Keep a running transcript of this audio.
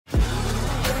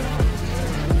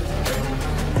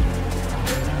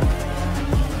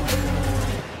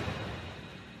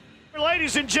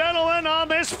ladies and gentlemen, on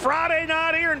this Friday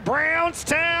night here in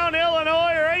Brownstown,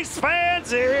 Illinois, race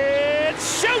fans,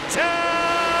 it's showtime!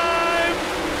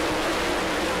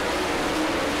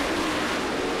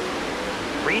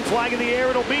 Green flag in the air,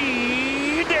 it'll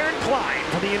be Darren Klein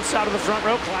from the inside of the front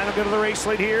row. Klein will go to the race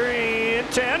lead here in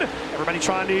 10. Everybody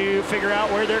trying to figure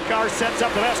out where their car sets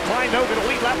up the best. Klein, though, going to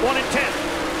lead lap 1 and 10.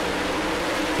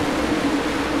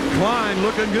 Klein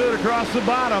looking good across the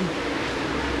bottom.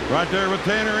 Right there with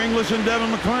Tanner English and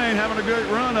Devin McLean having a great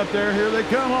run up there. Here they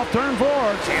come off turn 4.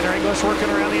 Tanner English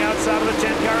working around the outside of the 10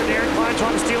 car. Darren Klein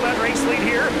trying to steal that race lead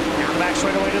here. Down the back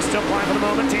straightaway, just still Klein for the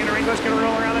moment. Tanner English going to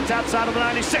roll around the top side of the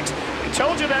 96. We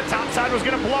told you that top side was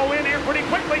going to blow in here pretty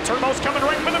quickly. Turbo's coming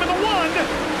right with him in the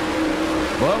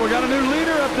 1. Well, we got a new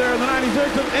leader up there in the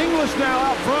 96 of English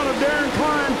now out front of Darren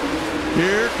Klein.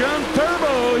 Here comes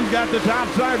Turbo. He's got the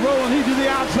top side rolling. He's to the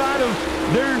outside of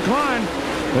Darren Klein.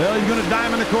 Well, he's going to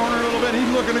dime in the corner a little bit. He's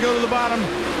looking to go to the bottom.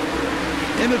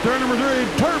 Into turn number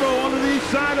 3. Turbo onto the east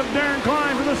side of Darren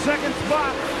Klein for the second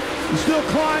spot. Still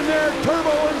Klein there.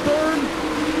 Turbo in third.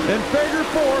 And Fager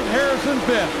fourth. Harrison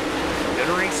fifth. Good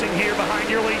racing here behind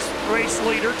your race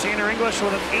leader. Tanner English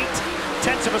with an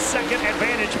 0.8 of a second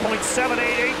advantage.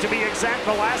 0.788 to be exact.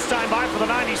 The last time by for the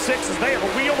 96 as they have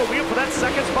a wheel for that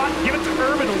second spot. Give it to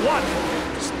Urban 1.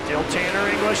 Still Tanner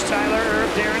English, Tyler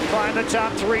Erb, Darren Klein, the top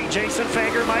 3. Jason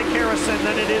Fager, Mike Harrison.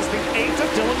 Then it is the 8th of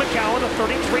Dylan McCowan, the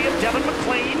 33 of Devin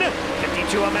McLean,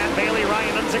 52 of Matt Bailey,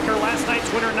 Ryan Unzicker, last night's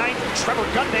winner 9th, Trevor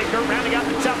Gundaker, rounding out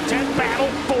the top 10.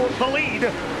 Battle for the lead.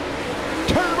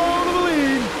 Turbo to the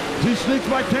lead. He sneaks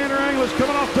by Tanner English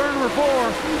coming off turn number 4.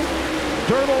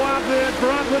 Turbo out there in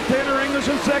front with Tanner English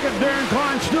in second. Darren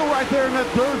Klein still right there in that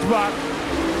third spot.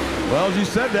 Well, as you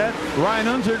said that, Ryan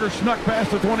Unzicker snuck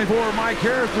past the 24 of Mike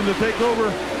Harrison to take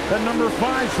over that number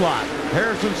 5 slot.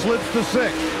 Harrison slips to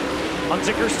 6.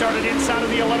 Unzicker started inside of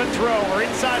the 11th row, or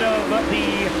inside of the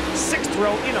 6th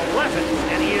row in 11th,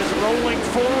 and he is rolling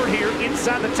forward here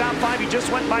inside the top 5. He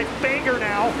just went by Fager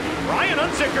now. Ryan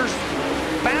Unzicker's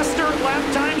faster lap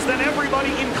times than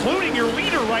everybody, including your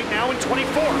leader right now in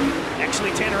 24. Actually,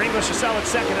 Tanner English a solid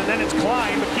second, and then it's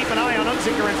Klein, but keep an eye on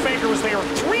Unzicker and Fager as they are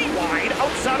 3 wide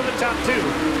outside of the top 2.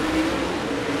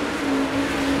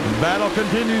 The battle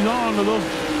continues on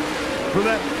for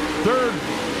that 3rd,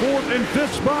 4th, and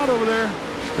 5th spot over there.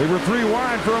 They were 3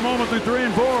 wide for a moment through 3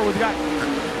 and 4. We've got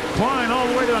Klein all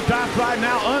the way to the top side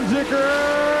now.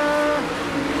 Unzicker.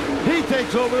 He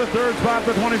takes over the 3rd spot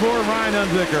for 24, Ryan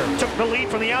Unzicker. Took the lead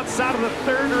from the outside of the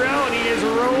 3rd row, and he is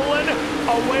rolling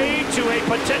away to a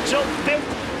potential 5th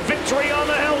victory on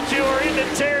the Hell Tour into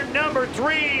turn number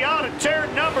 3. On to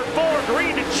turn number 4,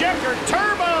 green to checker.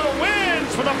 Turbo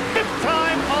wins for the 5th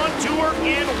time on tour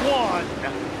in 1.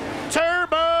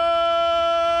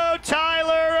 Turbo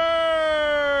Tyler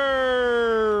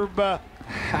Erb.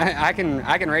 I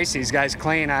can race these guys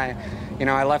clean. I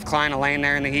left Klein a lane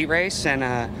there in the heat race, and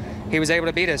he was able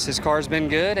to beat us. His car's been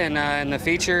good, and in the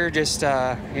feature, just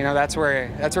that's where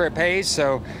it pays.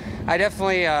 So I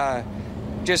definitely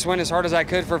just went as hard as I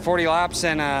could for 40 laps,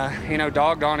 and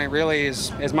dogged on it really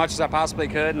as much as I possibly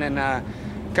could. And then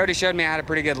Cody showed me I had a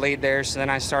pretty good lead there. So then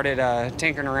I started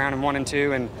tinkering around in 1 and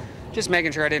 2, and just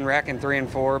making sure I didn't wreck in 3 and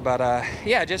 4. But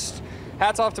yeah, just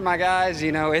hats off to my guys.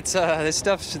 It's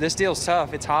this deal's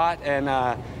tough. It's hot,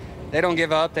 and they don't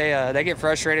give up. They get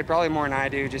frustrated probably more than I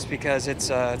do, just because it's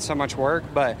so much work.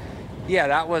 But yeah,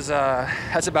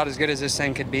 that's about as good as this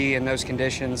thing could be in those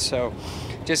conditions. So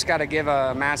just got to give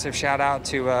a massive shout out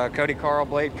to Cody Carl,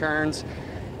 Blade Kearns,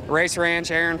 Race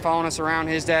Ranch, Aaron following us around.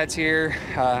 His dad's here.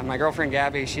 My girlfriend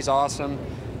Gabby, she's awesome.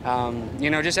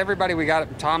 Just everybody. We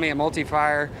got Tommy at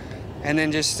Multifire. And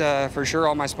then just for sure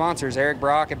all my sponsors, Eric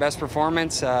Brock at Best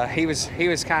Performance. He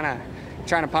was kind of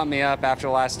trying to pump me up after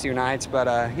the last 2 nights. But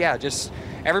yeah, just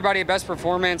everybody at Best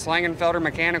Performance, Langenfelder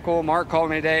Mechanical, Mark called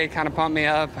me today, kind of pumped me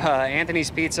up. Anthony's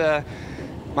Pizza.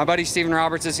 My buddy Steven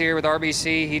Roberts is here with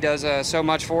RBC. He does so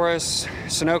much for us.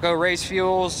 Sunoco Race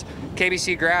Fuels,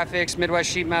 KBC Graphics, Midwest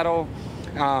Sheet Metal,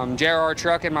 JRR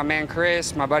Trucking, my man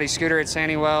Chris, my buddy Scooter at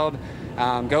Sandy Weld.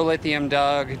 Go Lithium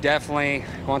Doug, definitely,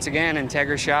 once again,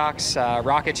 Integra Shocks,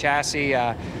 Rocket Chassis.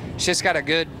 It's just got a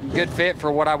good fit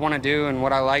for what I want to do and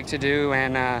what I like to do.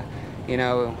 And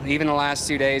even the last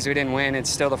 2 days we didn't win. It's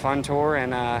still the fun tour,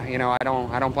 and I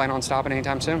don't plan on stopping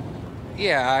anytime soon.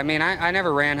 Yeah, I mean, I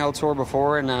never ran Hell Tour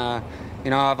before, and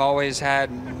I've always had,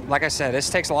 like I said, this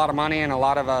takes a lot of money and a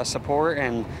lot of support.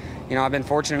 And I've been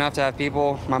fortunate enough to have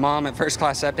people. My mom at First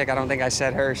Class Septic, I don't think I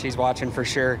said her. She's watching for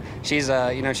sure. She's,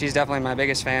 she's definitely my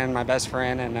biggest fan, my best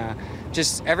friend, and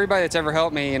just everybody that's ever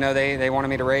helped me. They wanted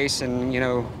me to race and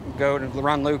go to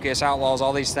run Lucas, Outlaws,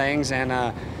 all these things, and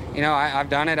you know, I've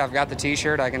done it. I've got the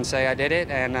T-shirt. I can say I did it,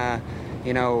 and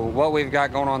you know, what we've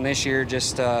got going on this year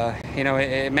just, you know,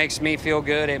 it makes me feel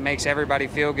good. It makes everybody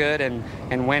feel good,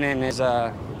 and winning is,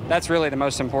 that's really the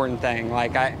most important thing.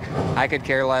 Like, I could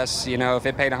care less, you know, if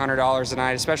it paid $100 a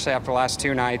night, especially after the last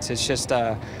 2 nights. It's just,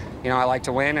 you know, I like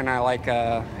to win, and I like,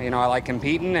 you know, I like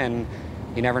competing, and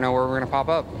you never know where we're going to pop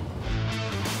up.